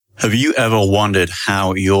Have you ever wondered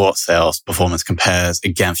how your sales performance compares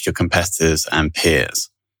against your competitors and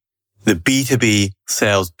peers? The B2B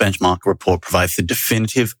Sales Benchmark Report provides the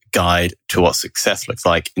definitive guide to what success looks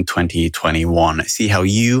like in 2021. See how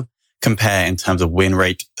you compare in terms of win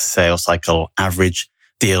rate, sales cycle, average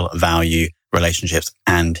deal value, relationships,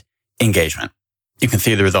 and engagement. You can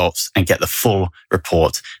see the results and get the full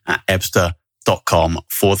report at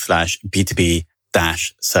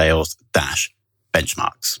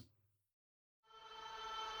ebsta.com/B2B-sales-benchmarks.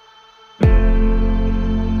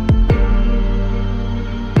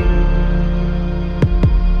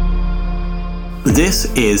 This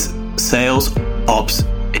is Sales Ops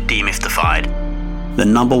Demystified, the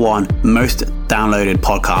number one most downloaded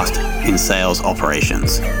podcast in sales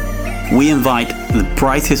operations. We invite the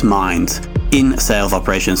brightest minds in sales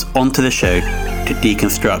operations onto the show to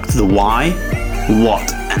deconstruct the why,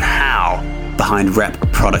 what, and how behind rep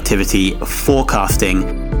productivity, forecasting,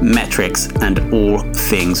 metrics, and all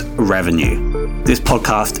things revenue. This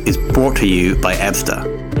podcast is brought to you by Ebsta,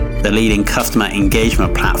 the leading customer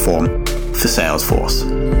engagement platform for Salesforce.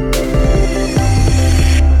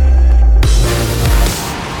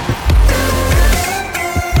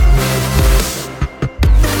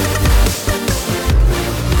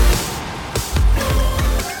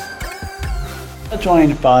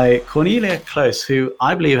 Joined by Cornelia Close, who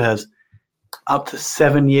I believe has up to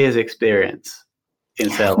 7 years experience in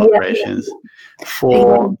sales operations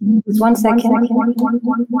for 1 second.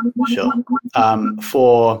 Sure.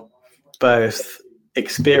 For both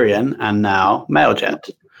Experian and now Mailjet.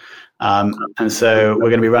 And so we're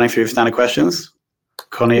going to be running through standard questions.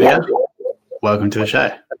 Cornelia, welcome to the show.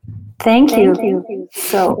 Thank you.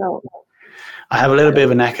 So I have a little bit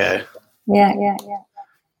of an echo. Yeah.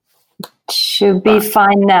 Should be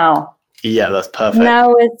fine now. Yeah, that's perfect.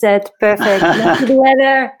 Now it's perfect. Look at the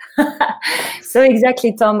weather. So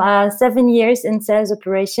exactly, Tom. 7 years in sales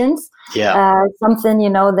operations. Yeah.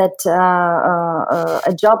 Something, that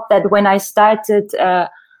a job that when I started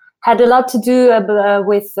had a lot to do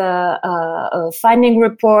with finding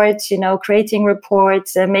reports, creating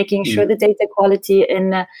reports, making sure the data quality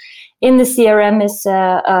in the CRM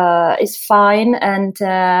is fine, and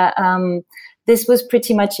this was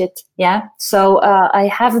pretty much it. Yeah. So I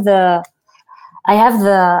had the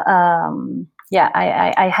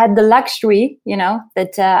luxury,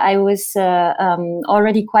 that I was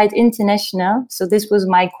already quite international. So this was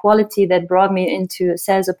my quality that brought me into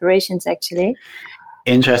sales operations, actually.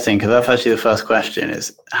 Interesting, because that's actually the first question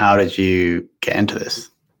is, how did you get into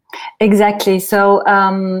this? Exactly. So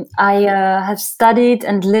I have studied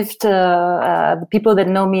and lived, the people that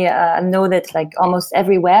know me know that like almost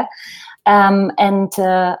everywhere. I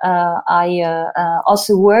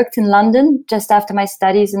also worked in London just after my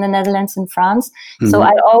studies in the Netherlands and France. Mm-hmm. So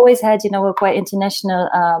I always had, a quite international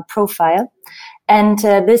profile. And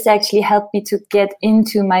this actually helped me to get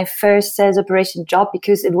into my first sales operation job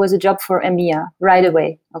because it was a job for EMEA right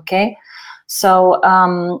away. Okay. So,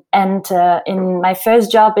 in my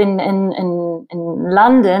first job in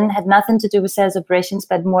London had nothing to do with sales operations,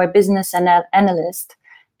 but more business analyst.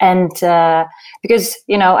 And because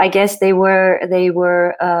I guess they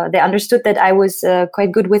understood that I was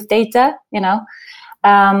quite good with data.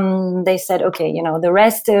 They said, okay, the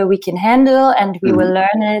rest we can handle, and we will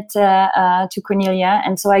learn it to Cornelia.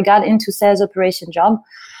 And so I got into sales operation job,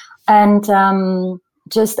 and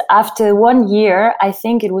just after 1 year, I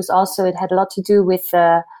think it had a lot to do with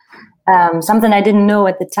something I didn't know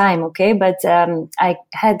at the time. Okay, but I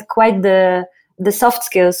had quite the soft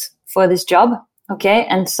skills for this job. Okay,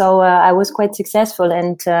 and so I was quite successful,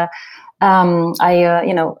 and I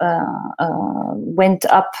went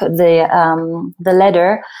up the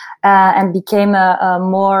ladder and became a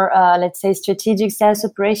more, let's say, strategic sales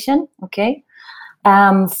operation. Okay,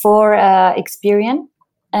 for Experian,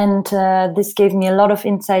 and this gave me a lot of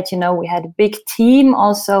insight. We had a big team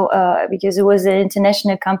also because it was an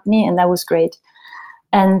international company, and that was great.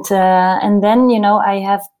 And then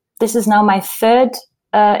this is now my third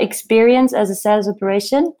experience as a sales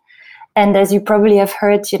operation. And as you probably have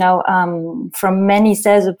heard, from many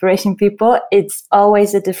sales operation people, it's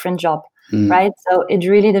always a different job, right? So it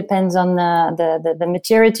really depends on the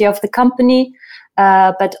maturity of the company,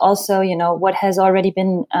 but also, what has already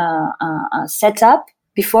been set up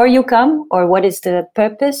before you come, or what is the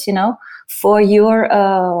purpose, for your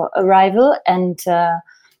arrival. And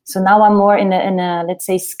so now I'm more in a let's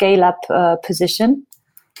say, scale-up position.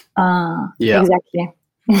 Exactly.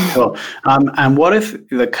 Cool. And what is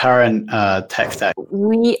the current tech stack?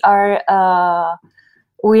 We are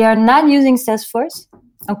not using Salesforce.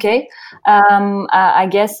 Okay, I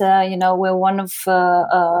guess we're one of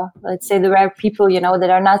let's say the rare people that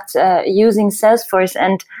are not using Salesforce.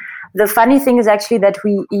 And the funny thing is actually that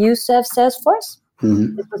we used to have Salesforce.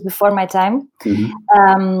 Mm-hmm. This was before my time. Mm-hmm.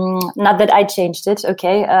 Not that I changed it.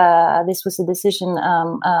 Okay, this was a decision,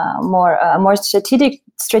 more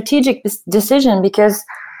strategic decision, because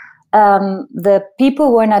the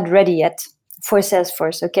people were not ready yet for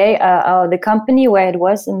Salesforce. Okay, the company where it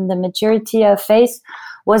was in the maturity phase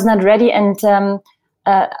was not ready, and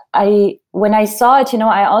when I saw it,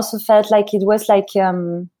 I also felt like it was like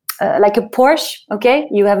a Porsche. Okay,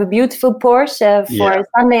 you have a beautiful Porsche for a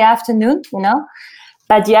Sunday afternoon,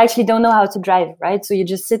 but you actually don't know how to drive it, right? So you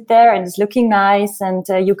just sit there and it's looking nice, and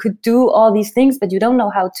you could do all these things, but you don't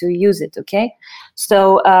know how to use it. Okay,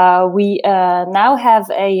 so we now have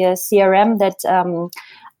a CRM that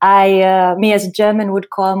me as a German would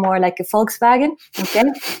call more like a Volkswagen.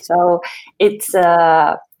 Okay, so it's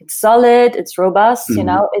solid, it's robust,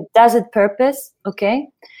 it does its purpose. Okay,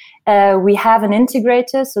 we have an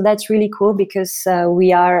integrator, so that's really cool, because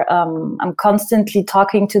we are I'm constantly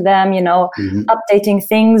talking to them, updating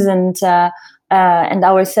things, and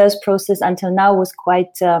our sales process until now was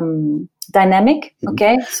quite dynamic.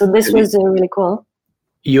 Okay, so this was really cool.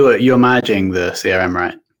 You're managing the CRM,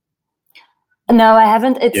 right? No, I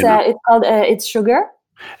haven't. It's called it's Sugar.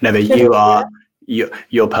 No, but Sugar.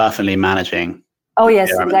 You're perfectly managing. Oh yes,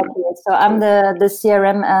 CRM. Exactly. So I'm the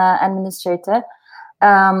CRM administrator.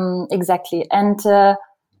 Exactly, and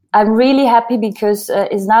I'm really happy because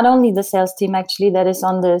it's not only the sales team actually that is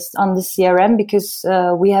on the CRM, because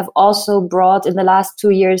we have also brought in the last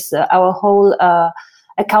 2 years our whole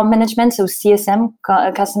account management, so CSM,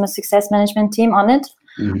 customer success management team on it.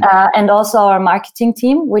 Mm-hmm. And also our marketing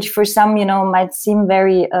team, which for some, might seem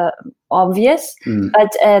very obvious,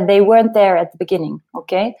 but they weren't there at the beginning.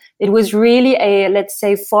 Okay, it was really a, let's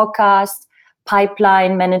say, forecast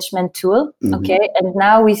pipeline management tool. Mm-hmm. Okay, and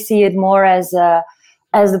now we see it more as the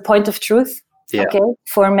point of truth. Yeah. Okay,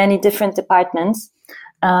 for many different departments.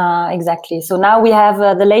 Exactly. So now we have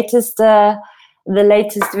the latest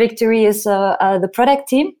victory is the product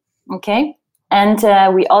team. Okay. And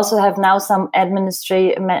we also have now some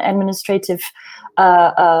administrative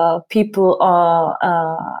people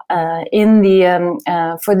in the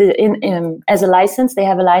as a license. They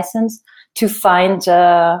have a license to find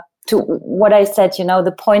to what I said.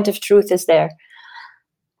 The point of truth is there.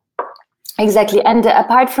 Exactly. And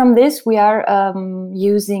apart from this, we are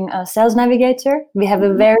using a Sales Navigator. We have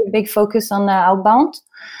a very big focus on outbound.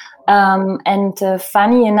 And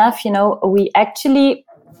funny enough, we actually.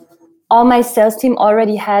 All my sales team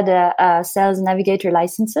already had a Sales Navigator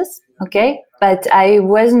licenses, okay? But I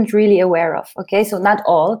wasn't really aware of, okay? So not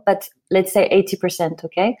all, but let's say 80%,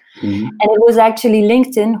 okay? Mm-hmm. And it was actually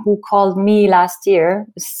LinkedIn who called me last year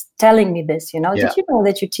telling me this, Did you know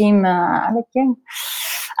that your team, I'm like, yeah,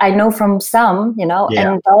 I know from some, and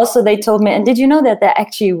also they told me, and did you know that they're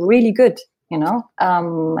actually really good, And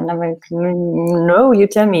I'm like, no, you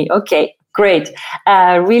tell me, okay. Great.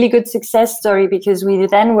 Really good success story, because we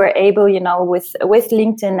then were able, with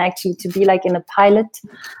LinkedIn actually to be like in a pilot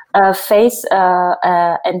phase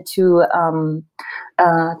and to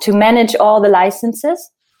manage all the licenses.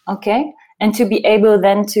 Okay. And to be able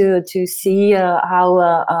then to see how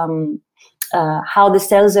the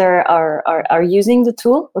sales are using the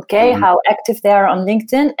tool. Okay. Mm-hmm. How active they are on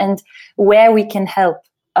LinkedIn and where we can help.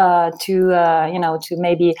 To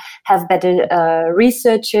maybe have better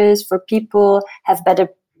researches for people, have better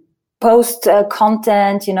post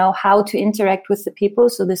content, how to interact with the people.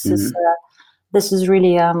 So this is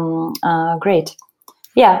really great.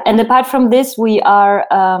 Yeah, and apart from this, we are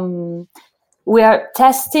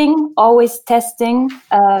always testing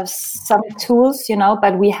some tools,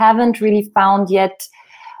 but we haven't really found yet.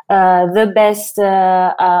 The best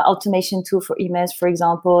automation tool for emails, for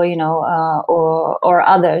example, or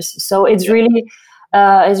others. So it's really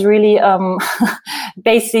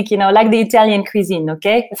basic, like the Italian cuisine.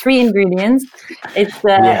 Okay, 3 ingredients. It's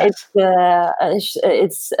the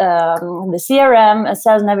CRM, a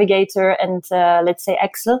Sales Navigator, and let's say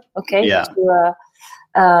Excel. Okay. Yeah.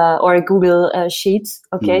 Or a Google Sheets,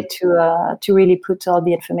 okay, to really put all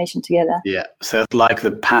the information together. Yeah, so it's like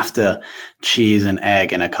the pasta, cheese, and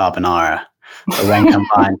egg in a carbonara, but when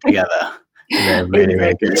combined together, they're really,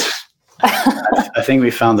 really good. I think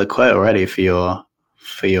we found the quote already for your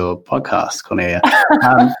podcast, Cornelia.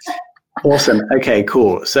 Awesome. Okay,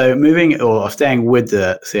 cool. So staying with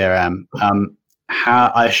the CRM,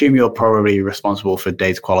 I assume you're probably responsible for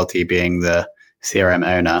data quality, being the CRM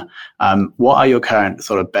owner. What are your current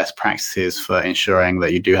sort of best practices for ensuring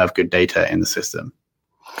that you do have good data in the system?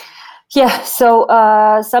 Yeah, so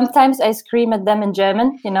sometimes I scream at them in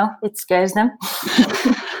German, it scares them.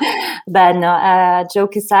 But no,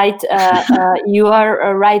 joke aside, you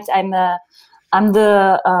are right. I'm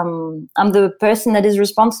the person that is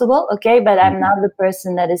responsible, okay, but I'm not the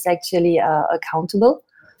person that is actually accountable.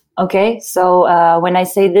 Okay, so when I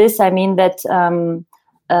say this, I mean that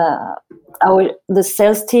the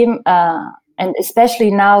sales team, and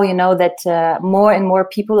especially now, that more and more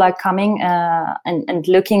people are coming and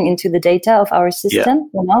looking into the data of our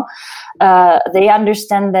system. They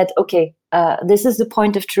understand that, okay, this is the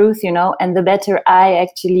point of truth, and the better I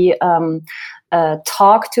actually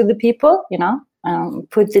talk to the people,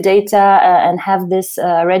 put the data and have this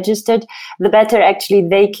registered, the better actually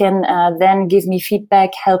they can then give me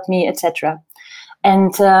feedback, help me, etc.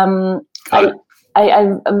 And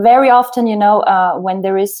I very often, when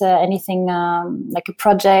there is anything like a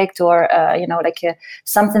project or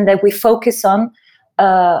something that we focus on,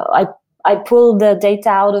 I pull the data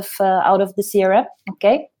out of the CRM.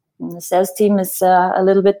 Okay, and the sales team is a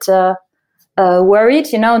little bit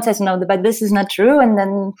worried, and says, no, but this is not true. And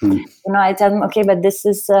then, I tell them, okay, but this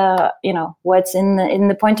is, what's in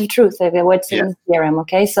the point of truth, what's in the CRM.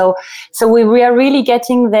 Okay. So we are really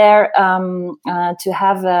getting there, to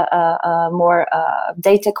have a more,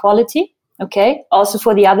 data quality. Okay. Also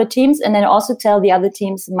for the other teams, and then also tell the other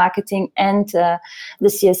teams, marketing and, the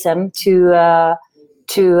CSM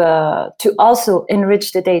to also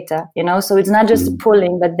enrich the data, so it's not just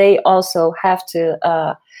pulling, but they also have to,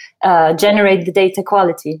 generate the data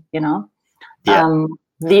quality, the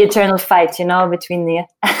eternal fight, between the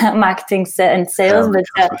marketing and sales. But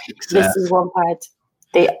this is one part.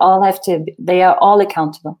 They are all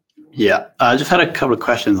accountable. Yeah. I just had a couple of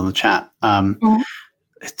questions on the chat.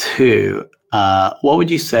 Two, what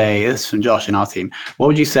would you say, this is from Josh in our team, what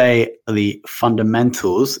would you say are the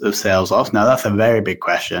fundamentals of sales ops? Now, that's a very big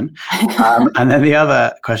question. And then the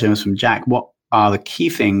other question was from Jack. What are the key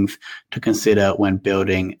things to consider when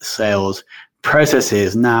building sales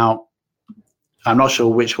processes? Now, I'm not sure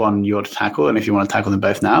which one you want to tackle, and if you want to tackle them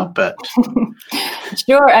both now, but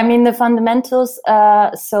sure. I mean, the fundamentals.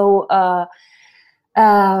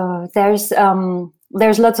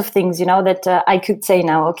 There's lots of things, that I could say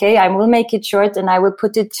now. Okay, I will make it short, and I will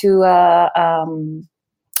put it to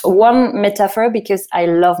one metaphor, because I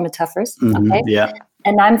love metaphors. Okay. Yeah.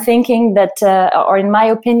 And I'm thinking that, or in my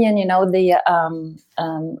opinion, the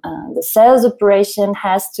sales operation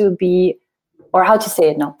has to be, or how to say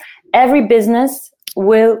it now, every business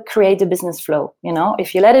will create a business flow.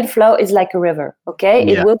 If you let it flow, it's like a river. Okay,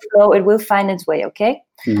 It will flow. It will find its way. Okay,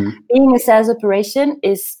 Being a sales operation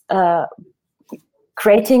is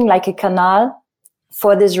creating like a canal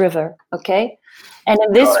for this river. Okay. And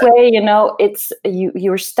in this way, it's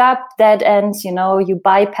you stop dead ends, you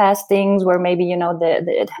bypass things where maybe,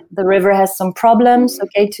 the river has some problems,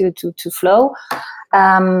 okay, to flow.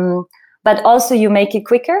 But also you make it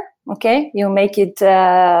quicker, okay? You make it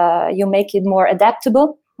more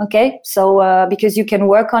adaptable, okay? So because you can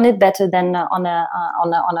work on it better than on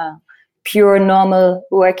a pure normal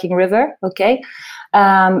working river, okay?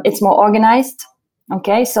 It's more organized,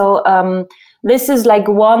 okay? So this is like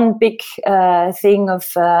one big thing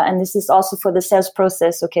of, and this is also for the sales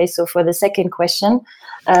process. Okay, so for the second question,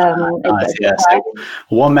 nice, yes.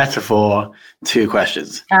 One metaphor, two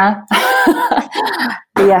questions.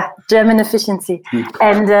 Yeah, German efficiency.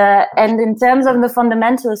 And in terms of the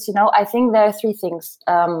fundamentals, I think there are three things.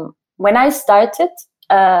 When I started,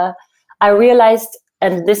 I realized,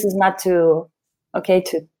 and this is not to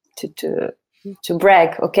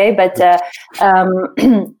brag, okay, but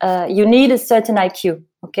you need a certain IQ,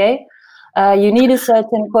 okay, you need a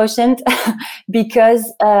certain quotient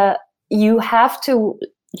because you have to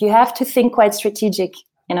think quite strategic,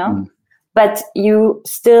 but you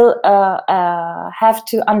still have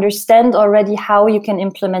to understand already how you can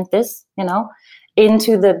implement this,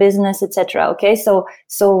 into the business, etc. Okay, so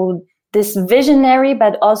this visionary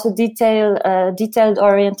but also detailed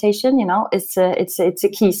orientation, it's a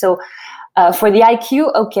key. So for the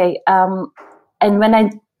IQ, okay. And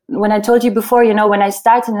when I told you before, when I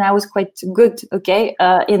started and I was quite good, okay,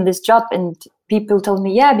 in this job, and people told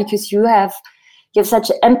me, yeah, because you have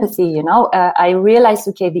such empathy, I realized,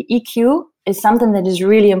 okay, the EQ is something that is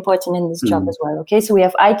really important in this job as well. Okay, so we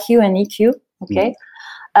have IQ and EQ, okay,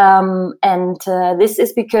 and this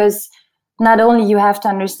is because not only you have to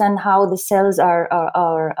understand how the sales are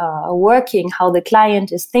working, how the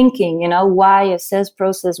client is thinking, why a sales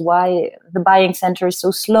process, why the buying center is so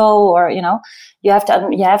slow, or you have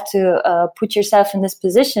to put yourself in this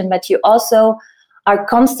position, but you also are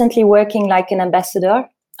constantly working like an ambassador,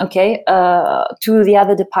 okay, to the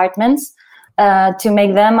other departments, to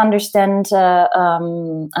make them understand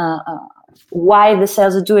why the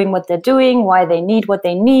sales are doing what they're doing, why they need what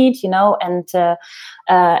they need,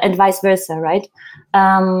 and vice versa, right?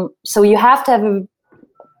 So you have to have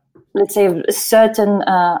let's say a certain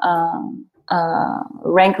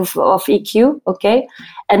rank of EQ, okay?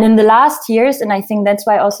 And in the last years, and I think that's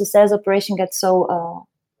why also sales operation gets so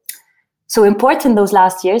important those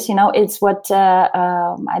last years, it's what,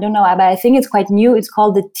 I don't know, but I think it's quite new. It's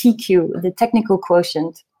called the TQ, the technical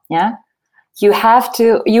quotient, yeah?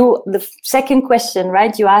 The second question,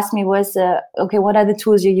 right, you asked me was, okay, what are the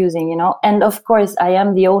tools you're using, And of course, I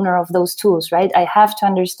am the owner of those tools, right? I have to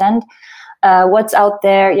understand what's out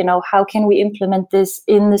there, how can we implement this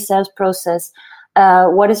in the sales process?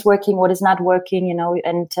 What is working, what is not working,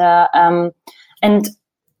 and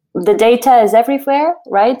the data is everywhere,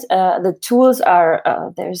 right? The tools are,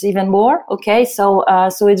 there's even more, okay? So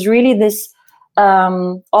it's really this,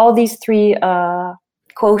 all these three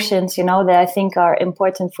quotients, that I think are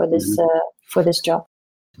important for this job.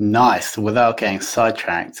 Nice. Without getting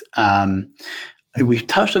sidetracked, we've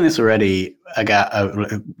touched on this already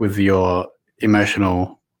with your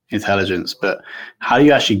emotional intelligence, but how do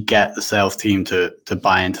you actually get the sales team to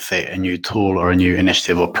buy into, say, a new tool or a new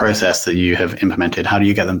initiative or process that you have implemented? How do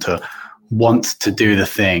you get them to want to do the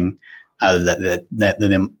thing that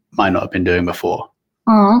they might not have been doing before?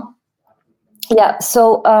 Mm-hmm. Yeah.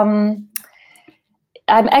 So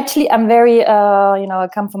I'm very, I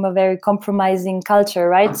come from a very compromising culture,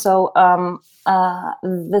 right? So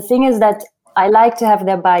the thing is that I like to have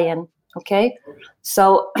their buy-in. Okay.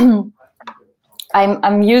 So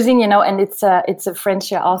I'm using, and it's a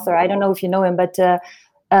French author. I don't know if you know him, but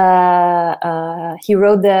he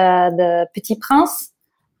wrote the Petit Prince,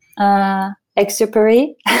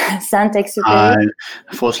 Exupéry, Saint-Exupéry.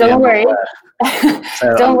 Unfortunately, don't worry.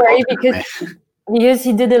 Don't worry, because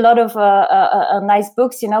he did a lot of nice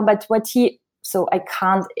books, but so I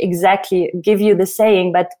can't exactly give you the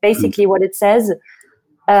saying, but basically what it says,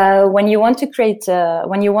 when you want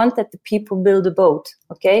that the people build a boat,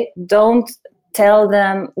 okay, don't tell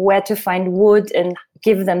them where to find wood and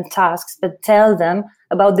give them tasks, but tell them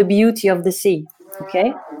about the beauty of the sea,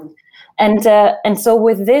 okay? And so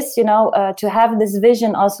with this, to have this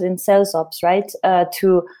vision also in sales ops, right?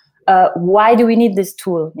 Why do we need this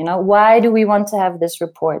tool? Why do we want to have this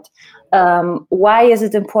report? Why is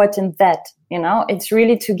it important that, it's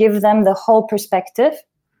really to give them the whole perspective,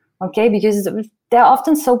 okay? Because they're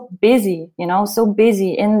often so busy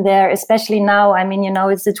in there, especially now. I mean,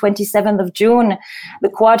 it's the 27th of June, the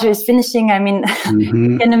quarter is finishing. I mean,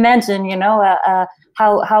 you can imagine,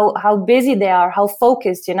 how busy they are, how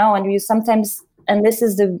focused, and you sometimes, and this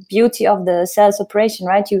is the beauty of the sales operation,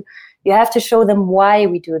 right? You have to show them why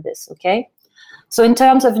we do this, okay? So in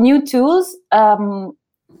terms of new tools,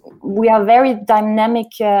 we are a very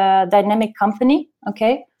dynamic company,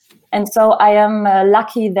 okay? And so I am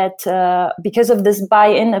lucky that because of this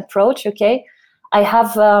buy-in approach, okay, I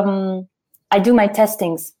have I do my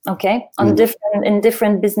testings, okay, on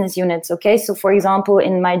different business units, okay. So for example,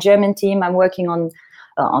 in my German team, I'm working on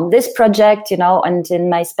this project, and in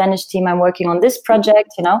my Spanish team, I'm working on this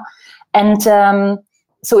project, and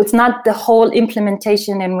so it's not the whole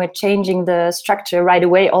implementation, and we're changing the structure right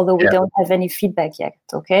away, although we don't have any feedback yet,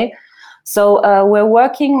 okay. So we're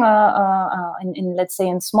working in let's say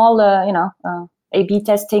in smaller, A/B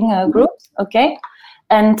testing groups, okay,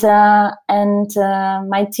 and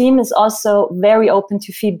my team is also very open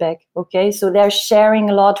to feedback, okay. So they're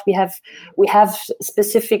sharing a lot. We have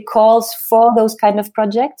specific calls for those kind of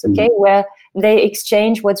projects, okay, where they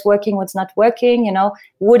exchange what's working, what's not working.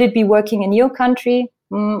 Would it be working in your country?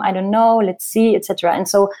 I don't know. Let's see, etc. And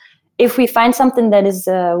so, if we find something that is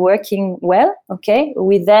working well, okay,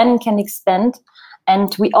 we then can expand,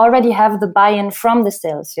 and we already have the buy-in from the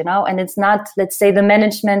sales, and it's not, let's say, the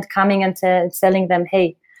management coming and telling them,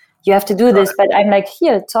 hey, you have to do this, but I'm like,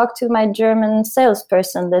 here, talk to my German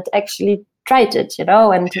salesperson that actually tried it,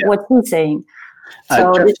 and what he's saying.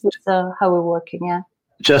 So this is how we're working, yeah.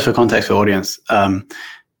 Just for context for audience,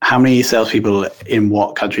 how many salespeople in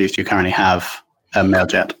what countries do you currently have at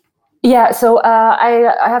Mailjet? Yeah, so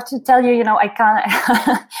I have to tell you, I can't.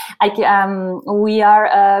 We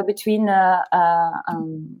are between.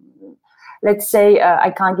 Let's say I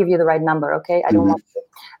can't give you the right number. Okay, I don't want to.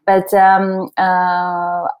 But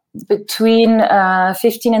between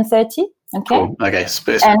 15 and 30. Okay. Cool. Okay.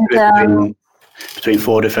 Between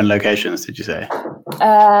 4 different locations, did you say?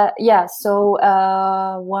 Yeah. So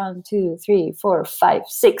 1, 2, 3, 4, 5,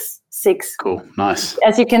 6. Cool. Nice.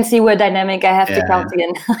 As you can see, we're dynamic. I have to count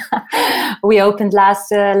again. We opened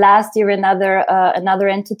last year another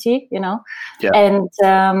entity, and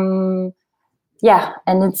Yeah,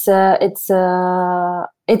 and it's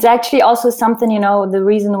actually also something, the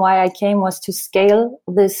reason why I came was to scale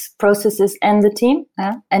these processes and the team,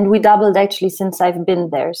 and we doubled actually since I've been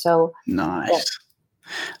there. So nice.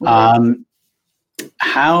 Yeah.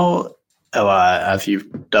 How, as you've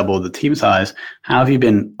doubled the team size, how have you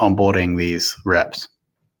been onboarding these reps?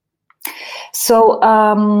 So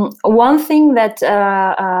one thing that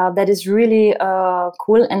is really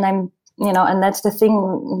cool, and and that's the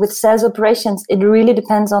thing with sales operations, it really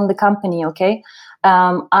depends on the company. Okay,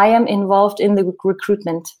 I am involved in the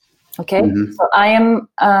recruitment. Okay, so I am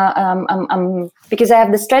because I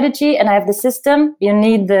have the strategy and I have the system. You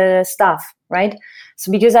need the staff, right?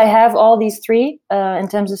 So because I have all these three in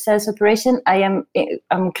terms of sales operation, I'm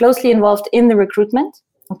closely involved in the recruitment.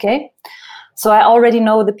 Okay. So I already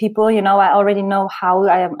know the people, I already know how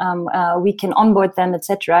we can onboard them,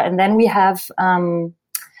 etc. And then we have an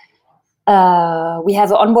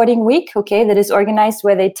onboarding week, okay, that is organized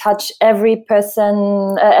where they touch every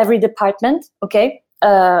person, every department, okay,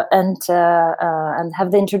 and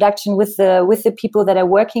have the introduction with the people that are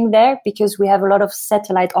working there, because we have a lot of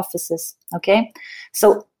satellite offices, okay.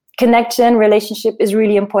 So connection, relationship is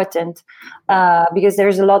really important because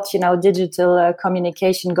there's a lot, digital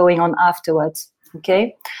communication going on afterwards.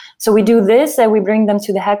 Okay, so we do this and we bring them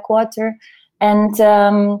to the headquarters, and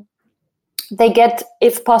they get,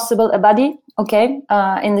 if possible, a buddy, okay,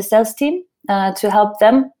 in the sales team to help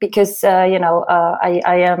them, because I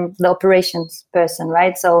am the operations person,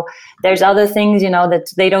 right? So there's other things,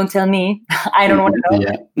 that they don't tell me. I don't want to know.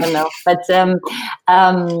 Yeah. I don't know.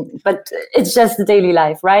 But it's just the daily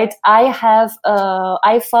life, right? I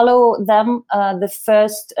follow them the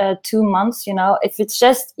first 2 months, even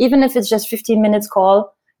if it's just 15 minutes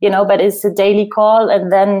call, but it's a daily call,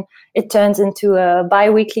 and then it turns into a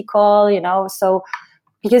bi-weekly call, so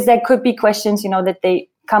because there could be questions, that they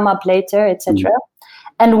come up later, etc.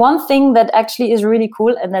 And one thing that actually is really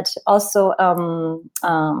cool, and that also,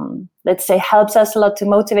 let's say, helps us a lot to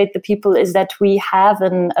motivate the people, is that we have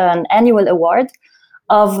an annual award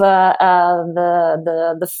of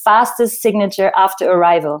the fastest signature after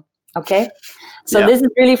arrival. Okay, so This is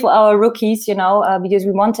really for our rookies, because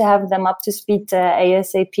we want to have them up to speed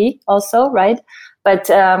ASAP, also, right? But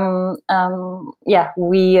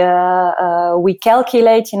we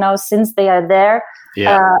calculate, since they are there.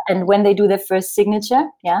 Yeah. And when they do their first signature,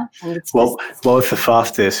 what was the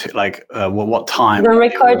fastest? Like, what time? The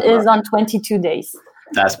record is on 22 days.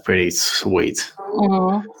 That's pretty sweet.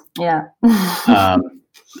 Mm-hmm. Yeah.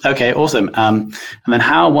 Okay, awesome. And then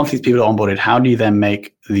once these people are onboarded, how do you then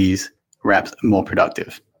make these reps more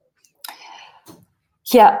productive?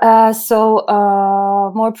 Yeah. So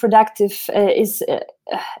more productive is.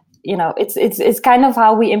 It's kind of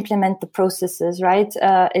how we implement the processes, right?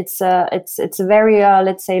 It's a very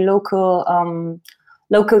let's say local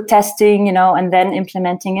testing, and then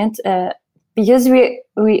implementing it, because we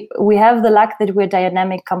have the luck that we're a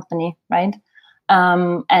dynamic company, right?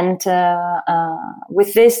 And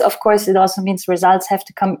with this, of course, it also means results have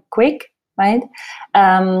to come quick, right?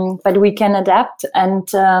 But we can adapt, and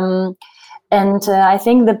I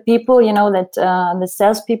think the people, that the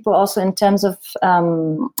salespeople also, in terms of a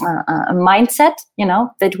mindset,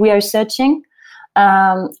 that we are searching,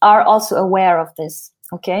 are also aware of this,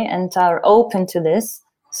 okay, and are open to this.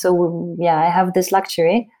 So I have this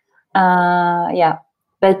luxury,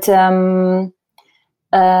 but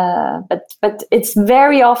it's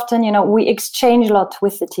very often, we exchange a lot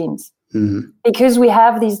with the teams. Mm-hmm. Because we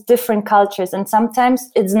have these different cultures, and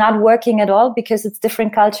sometimes it's not working at all because it's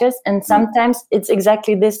different cultures, and sometimes it's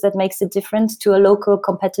exactly this that makes a difference to a local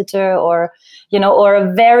competitor, or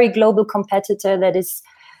a very global competitor that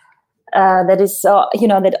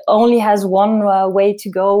only has one way to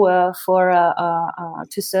go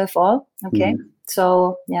to serve all. Okay,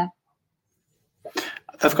 so yeah.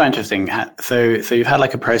 That's quite interesting. So you've had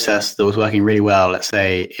like a process that was working really well, let's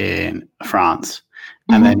say in France.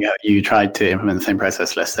 And then you tried to implement the same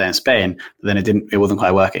process, let's say in Spain, but then it wasn't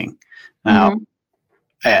quite working. Now,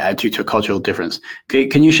 due to a cultural difference.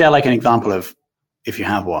 Can you share like an example of, if you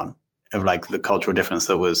have one, of like the cultural difference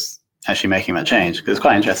that was actually making that change? Because it's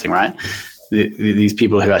quite interesting, right? These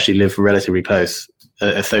people who actually live relatively close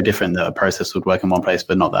are so different that a process would work in one place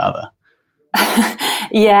but not the other.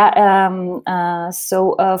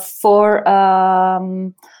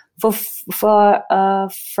 For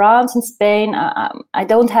France and Spain, I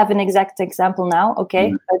don't have an exact example now.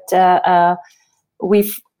 Okay, but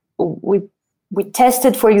we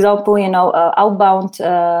tested, for example,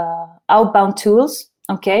 outbound tools.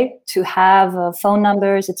 Okay, to have phone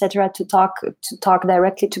numbers, etc., to talk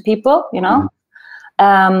directly to people.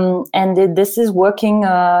 This is working,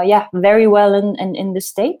 very well in the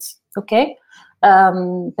States. Okay.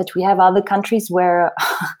 But we have other countries where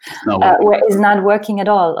where it's not working at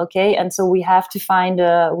all. Okay. And so we have to find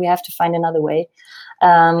another way.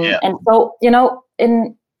 And so,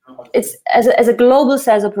 it's as a global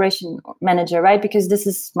sales operation manager, right? Because this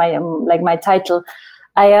is my my title.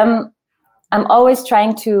 I'm always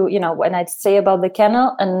trying to, when I say about the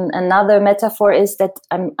kennel, and another metaphor is that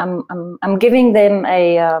I'm giving them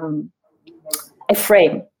a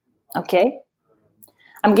frame. Okay.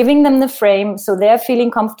 I'm giving them the frame so they're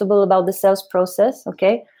feeling comfortable about the sales process.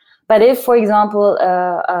 Okay. But if, for example,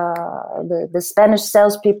 the Spanish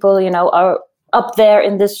salespeople, are up there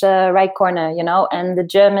in this right corner, and the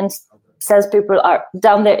German salespeople are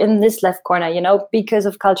down there in this left corner, because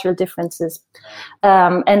of cultural differences,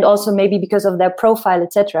 and also maybe because of their profile,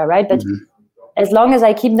 etc. Right? But as long as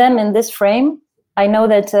I keep them in this frame, I know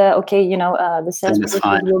that the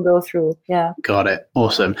salespeople will go through. Yeah. Got it.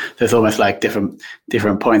 Awesome. So it's almost like different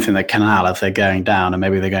points in the canal as they're going down, and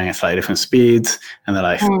maybe they're going at slightly different speeds, and they're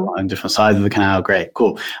like on different sides of the canal. Great,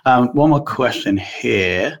 cool. One more question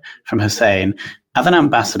here from Hussein. As an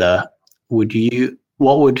ambassador, what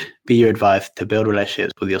would be your advice to build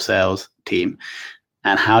relationships with your sales team,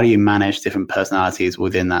 and how do you manage different personalities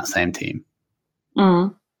within that same team?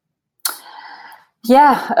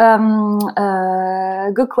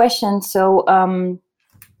 Good question. So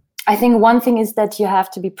I think one thing is that you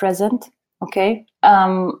have to be present. Okay.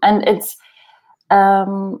 And it's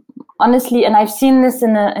honestly, and I've seen this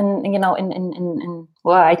in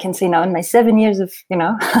I can say now in my 7 years of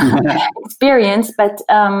experience, but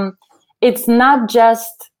it's not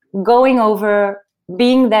just going over,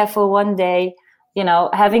 being there for one day,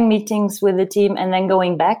 having meetings with the team and then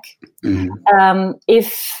going back.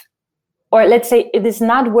 Or let's say it is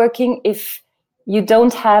not working if you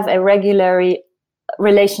don't have a regular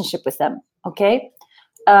relationship with them, okay?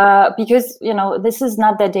 Because, this is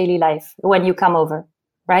not their daily life when you come over,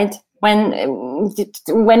 right? When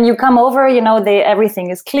you come over,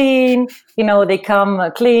 everything is clean, they come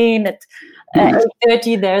clean at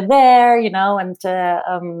 8:30, they're there, and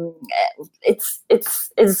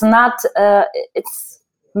it's not, it's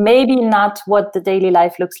maybe not what the daily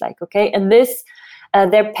life looks like, okay? And this,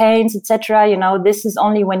 their pains, etc. This is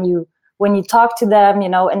only when you talk to them,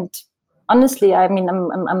 and honestly, I mean,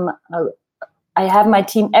 I have my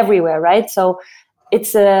team everywhere, right? So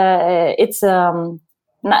it's not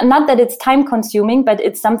that it's time consuming, but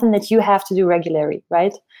it's something that you have to do regularly,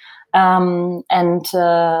 right? And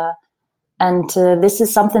this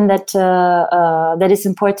is something that is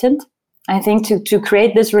important, I think, to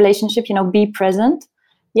create this relationship. Be present.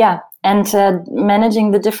 Yeah. And managing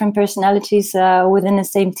the different personalities within the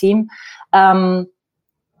same team. I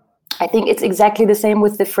think it's exactly the same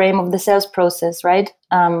with the frame of the sales process, right?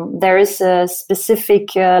 There is a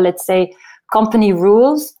specific, let's say, company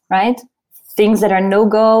rules, right? Things that are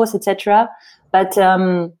no-goes, etc. But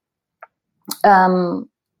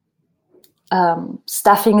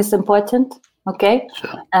staffing is important. Okay.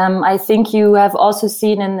 Sure. I think you have also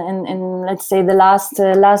seen in let's say the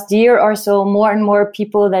last year or so, more and more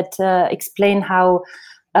people that explain how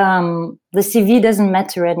the CV doesn't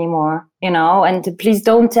matter anymore, and please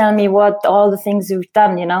don't tell me what all the things you've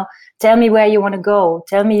done, tell me where you want to go,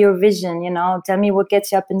 tell me your vision, tell me what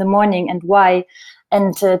gets you up in the morning and why,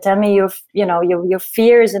 and tell me your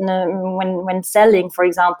fears and when selling, for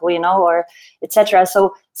example, or etc.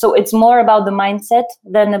 So it's more about the mindset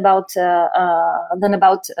than about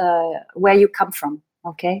where you come from,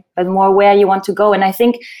 okay? But more where you want to go. And I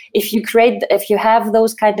think if you have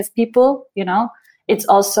those kind of people, it's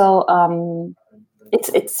also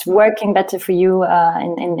it's working better for you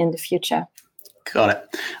in the future. Got it.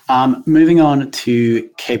 Moving on to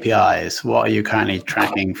KPIs, what are you currently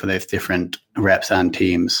tracking for those different reps and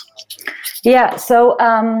teams? Yeah, so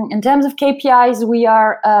in terms of KPIs, we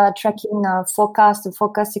are tracking forecast and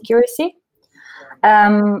forecast accuracy.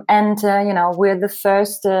 And we're the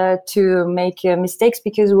first to make mistakes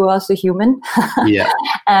because we're also human. Yeah.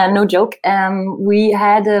 No joke. We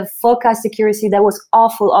had a forecast accuracy that was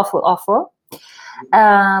awful.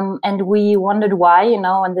 And we wondered why,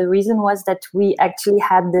 and the reason was that we actually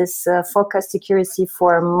had this forecast accuracy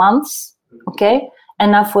for months, okay,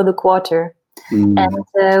 and not for the quarter. And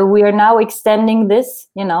we are now extending this,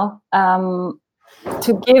 to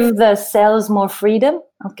give the sales more freedom,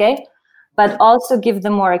 okay, but also give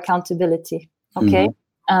them more accountability, okay.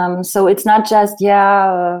 So it's not just,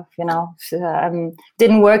 didn't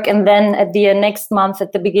work, and then at the next month,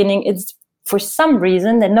 at the beginning, it's for some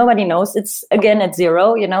reason that nobody knows, it's again at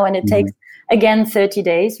zero, and it takes again 30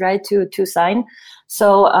 days, right, to sign.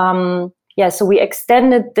 So so we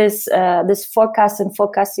extended this forecast and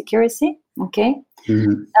forecast accuracy. Okay.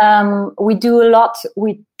 We do a lot.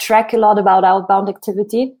 We track a lot about outbound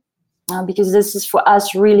activity because this is for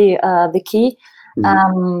us really the key.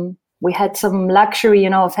 We had some luxury,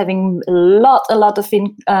 of having a lot of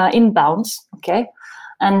inbounds. Okay.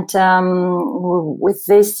 And with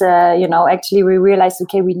this, actually we realized,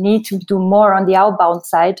 okay, we need to do more on the outbound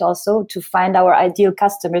side also to find our ideal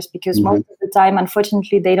customers, because most of the time,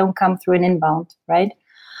 unfortunately, they don't come through an inbound, right?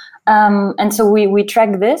 And so we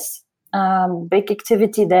track this, big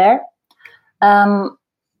activity there.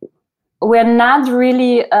 We're not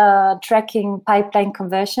really tracking pipeline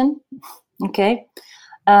conversion, okay?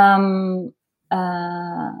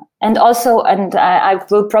 And also, I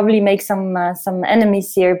will probably make some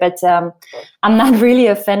enemies here, but I'm not really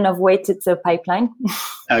a fan of weighted pipeline.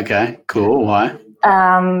 Okay, cool. Why?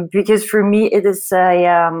 Because for me, it's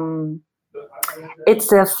a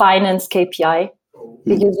finance KPI.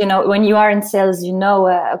 Because when you are in sales,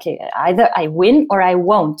 okay, either I win or I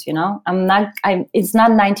won't. It's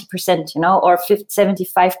not 90%, or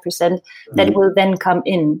 75% that will then come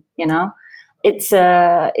in. It's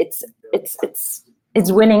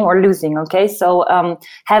winning or losing. Okay, so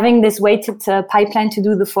having this weighted pipeline to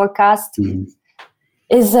do the forecast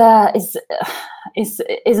is not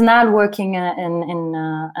working in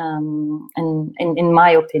my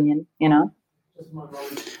opinion.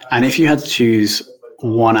 And if you had to choose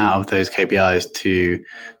one out of those KPIs to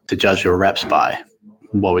judge your reps by,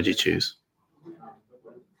 what would you choose?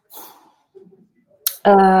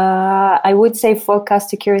 I would say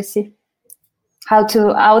forecast accuracy.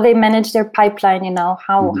 How they manage their pipeline,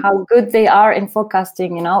 how good they are in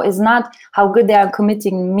forecasting, is not how good they are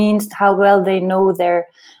committing, means how well they know their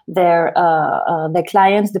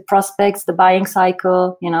clients, the prospects, the buying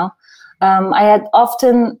cycle. I had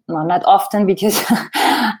not often because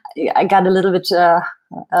I got a little bit.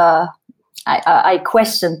 I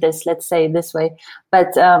questioned this, let's say this way,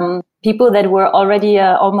 but people that were already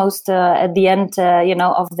almost at the end,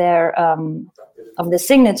 of the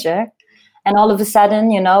signature. And all of a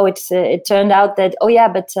sudden, it turned out that,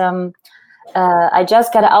 I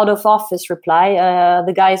just got an out of office reply.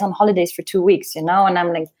 The guy is on holidays for 2 weeks, and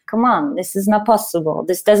I'm like, come on, this is not possible.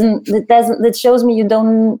 That shows me you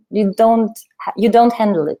don't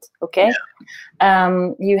handle it. Okay. Yeah.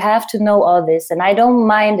 You have to know all this, and I don't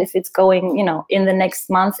mind if it's going, in the next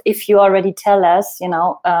month, if you already tell us,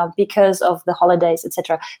 because of the holidays,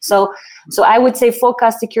 etc. So I would say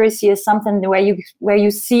forecast accuracy is something where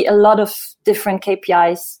you see a lot of different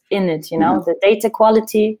KPIs in it. The data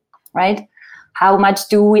quality, right? How much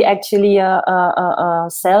do we actually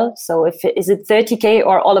sell? So is it 30K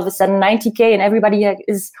or all of a sudden 90K, and everybody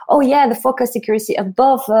is, the forecast accuracy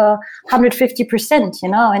above 150%,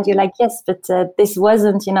 and you're like, yes, but this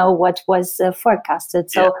wasn't, what was forecasted.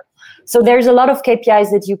 So there's a lot of KPIs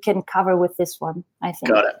that you can cover with this one, I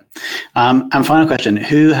think. Got it. And final question,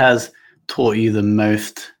 who has taught you the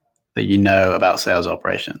most that you know about sales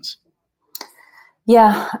operations?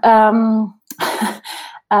 Yeah.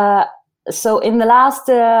 So in the last,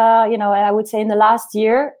 I would say in the last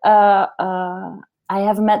year, I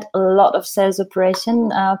have met a lot of sales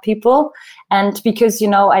operation people. And because,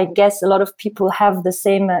 I guess a lot of people have the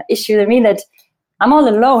same issue as me, that I'm all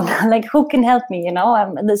alone. Like, who can help me?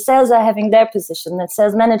 The sales are having their position, the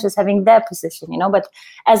sales managers having their position, but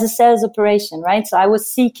as a sales operation, right? So I was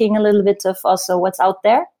seeking a little bit of also what's out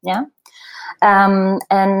there. Yeah. And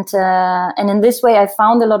in this way, I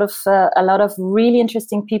found a lot of really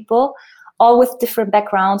interesting people, all with different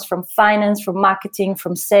backgrounds, from finance, from marketing,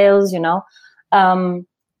 from sales, in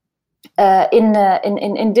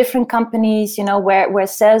different companies, where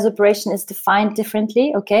sales operation is defined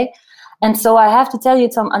differently. Okay. And so I have to tell you,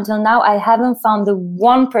 Tom, until now, I haven't found the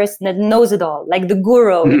one person that knows it all, like the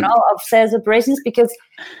guru, of sales operations, because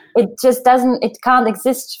it just can't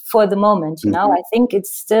exist for the moment. I think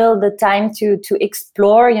it's still the time to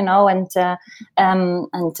explore,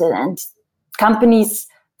 and companies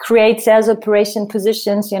create sales operation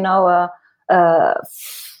positions,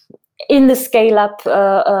 in the scale up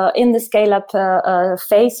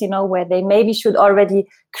phase, where they maybe should already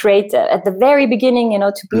create at the very beginning,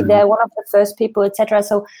 to be there, one of the first people, etc.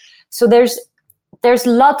 So there's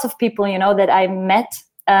lots of people, that I met.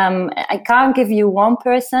 I can't give you one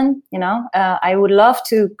person, I would love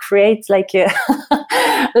to create like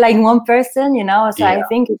one person, so yeah. I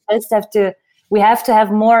think we have to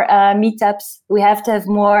have more meetups. We have to have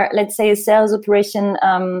more, let's say, sales operation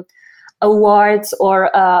awards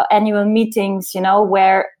or annual meetings,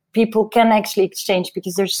 where people can actually exchange,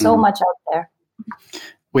 because there's so much out there.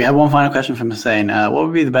 We have one final question from Hussein. What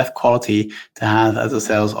would be the best quality to have as a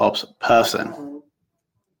sales ops person?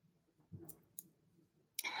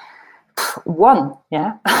 One,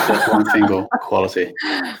 yeah. Just one single quality.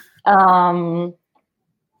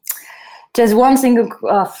 Just one single.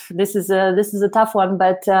 This is a tough one,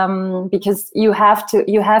 but because you have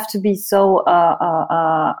to be so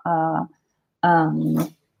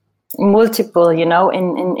multiple, in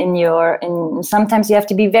sometimes you have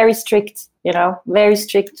to be very strict, where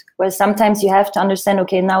sometimes you have to understand,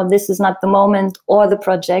 okay, now this is not the moment or the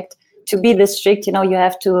project to be this strict, you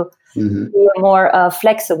have to be more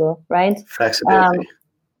flexible, right? Flexibility.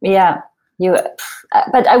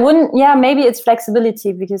 But I wouldn't, maybe it's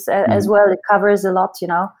flexibility because as well, it covers a lot,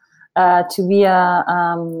 to be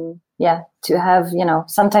to have,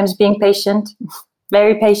 sometimes being patient,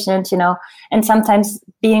 very patient, and sometimes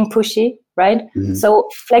being pushy, right? So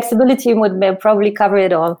flexibility would probably cover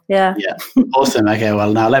it all. Yeah. Awesome. Okay.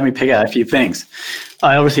 Well, now let me pick out a few things.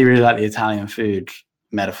 I obviously really like the Italian food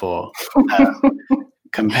metaphor,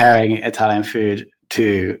 comparing Italian food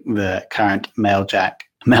to the current Mailjet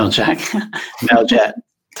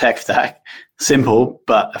tech stack. Simple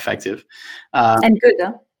but effective, and good,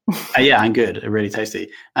 huh? And good, really tasty.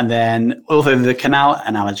 And then also the canal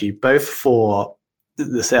analogy, both for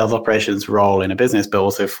the sales operations role in a business, but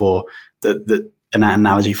also for an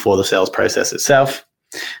analogy for the sales process itself.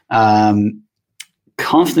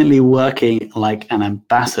 Constantly working like an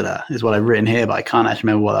ambassador is what I've written here, but I can't actually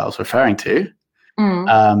remember what I was referring to.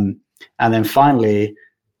 And then finally,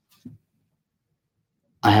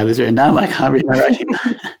 I have this written down, but I can't read my writing.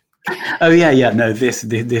 No, this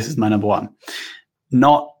is my number one.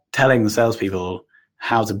 Not telling the salespeople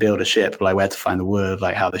how to build a ship, like where to find the wood,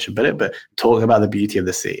 like how they should build it, but talking about the beauty of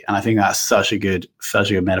the sea. And I think that's such a good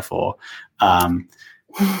metaphor to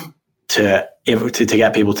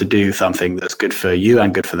get people to do something that's good for you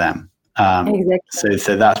and good for them. Exactly.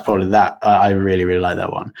 So that's probably that. I really, really like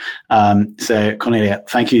that one. So Cornelia,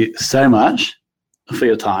 thank you so much for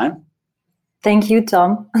your time. Thank you,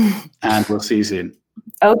 Tom. And we'll see you soon.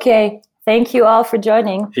 Okay. Thank you all for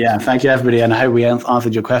joining. Yeah, thank you, everybody. And I hope we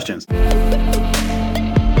answered your questions.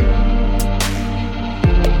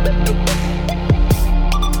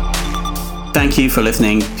 Thank you for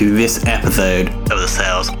listening to this episode of the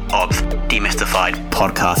Sales Ops Demystified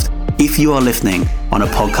podcast. If you are listening on a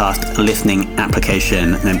podcast listening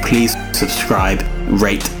application, then please subscribe,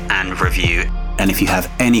 rate, and review. And if you have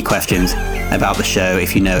any questions about the show,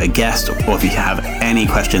 if you know a guest, or if you have any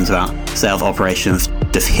questions about sales operations,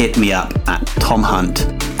 just hit me up at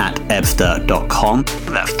tomhunt@ebster.com.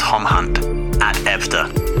 That's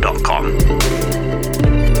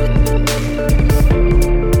tomhunt@ebster.com.